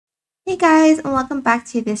Hey guys, and welcome back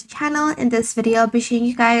to this channel. In this video, I'll be showing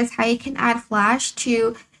you guys how you can add Flash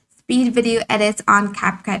to speed video edits on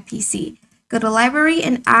CapCut PC. Go to library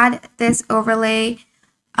and add this overlay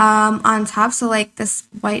on top, so like this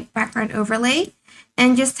white background overlay,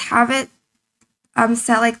 and just have it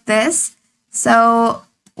set like this. So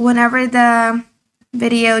whenever the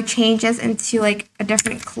video changes into like a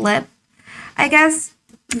different clip, I guess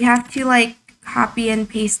you have to like copy and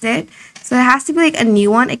paste it. So it has to be like a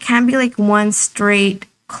new one. It can't be like one straight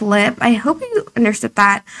clip. I hope you understood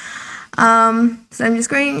that. So I'm just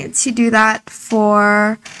going to do that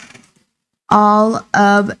for all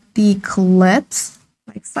of the clips.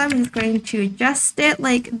 Like so, I'm just going to adjust it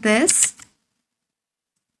like this.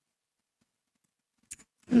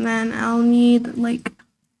 And then I'll need like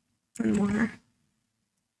one more.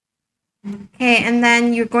 Okay, and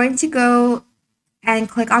then you're going to go and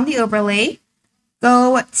click on the overlay.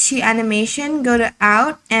 Go to animation, go to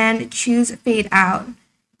out, and choose fade out.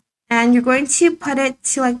 And you're going to put it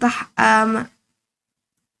to like the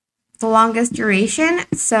longest duration.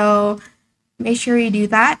 So make sure you do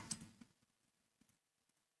that.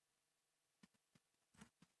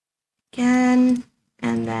 Again,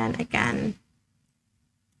 and then again.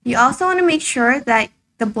 You also want to make sure that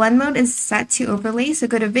the blend mode is set to overlay. So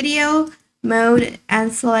go to video mode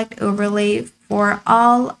and select overlay for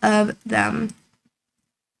all of them.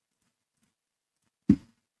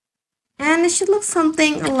 And it should look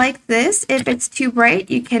something like this. If it's too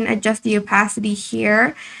bright, you can adjust the opacity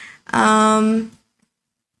here. Wait,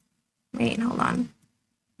 hold on.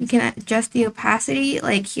 You can adjust the opacity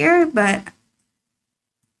like here, but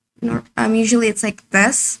usually it's like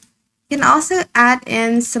this. You can also add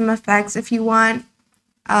in some effects if you want,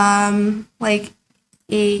 like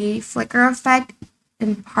a flicker effect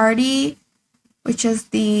in Party, which is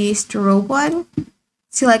the strobe one,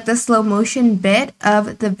 to like the slow motion bit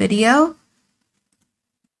of the video.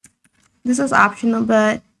 This is optional,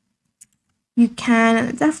 but you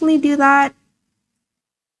can definitely do that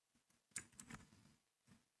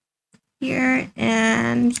here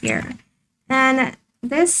and here. And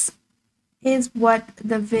this is what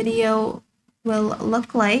the video will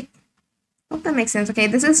look like. Hope that makes sense. Okay,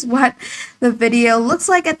 this is what the video looks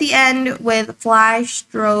like at the end with flash,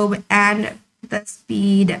 strobe, and the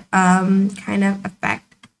speed kind of effect.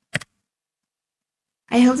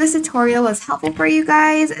 I hope this tutorial was helpful for you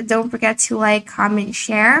guys. Don't forget to like, comment,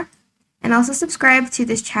 share, and also subscribe to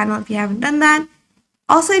this channel if you haven't done that.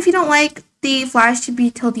 Also, if you don't like the flash to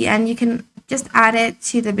be till the end, you can just add it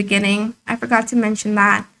to the beginning. I forgot to mention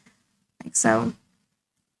that. Like so.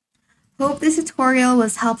 Hope this tutorial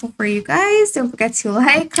was helpful for you guys. Don't forget to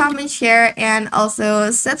like, comment, share, and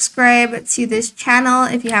also subscribe to this channel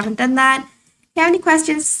if you haven't done that. If you have any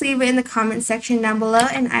questions, just leave it in the comment section down below,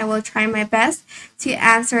 and I will try my best to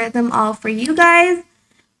answer them all for you guys.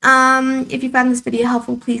 If you found this video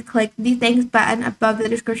helpful, please click the thanks button above the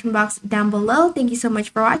description box down below. Thank you so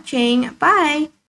much for watching. Bye!